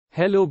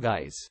Hello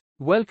guys.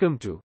 Welcome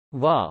to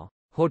Wow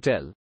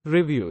Hotel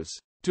Reviews.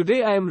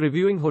 Today I am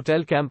reviewing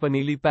Hotel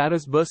Campanile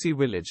Paris-Bercy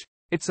Village.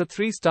 It's a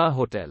 3-star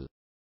hotel.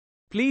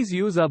 Please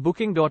use our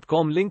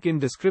booking.com link in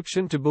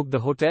description to book the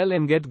hotel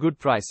and get good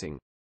pricing.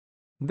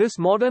 This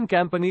modern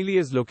campanile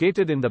is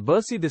located in the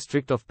Bercy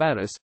district of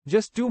Paris,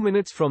 just 2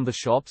 minutes from the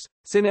shops,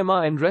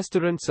 cinema and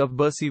restaurants of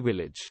Bercy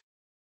Village.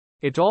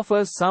 It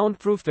offers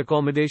soundproofed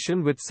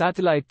accommodation with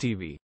satellite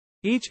TV.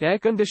 Each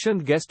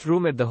air-conditioned guest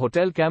room at the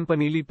Hotel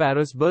Campanile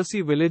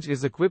Paris-Bercy Village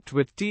is equipped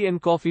with tea and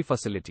coffee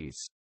facilities.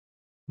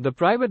 The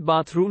private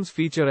bathrooms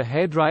feature a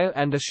hairdryer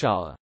and a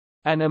shower.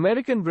 An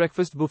American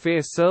breakfast buffet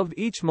is served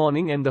each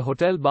morning and the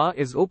hotel bar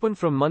is open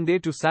from Monday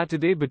to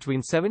Saturday between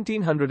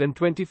 1700 and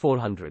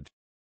 2400.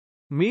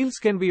 Meals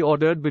can be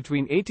ordered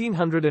between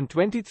 1800 and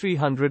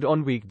 2300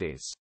 on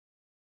weekdays.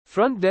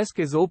 Front desk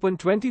is open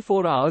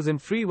 24 hours and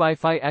free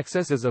Wi-Fi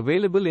access is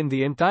available in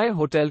the entire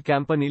Hotel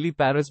Campanile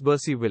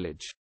Paris-Bercy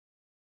Village.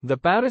 The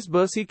Paris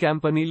Bercy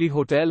Campanile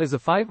Hotel is a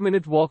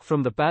 5-minute walk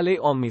from the Palais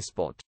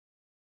Omnisport.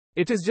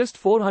 It is just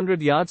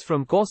 400 yards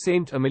from Cour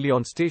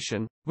Saint-Emilion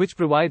Station, which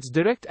provides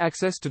direct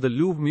access to the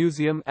Louvre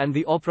Museum and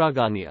the Opera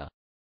Garnier.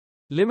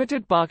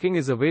 Limited parking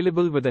is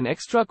available with an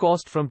extra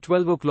cost from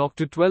 12 o'clock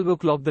to 12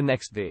 o'clock the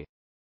next day.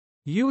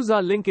 Use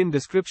our link in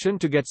description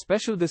to get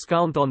special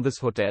discount on this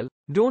hotel.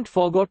 Don't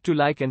forget to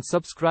like and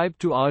subscribe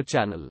to our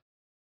channel.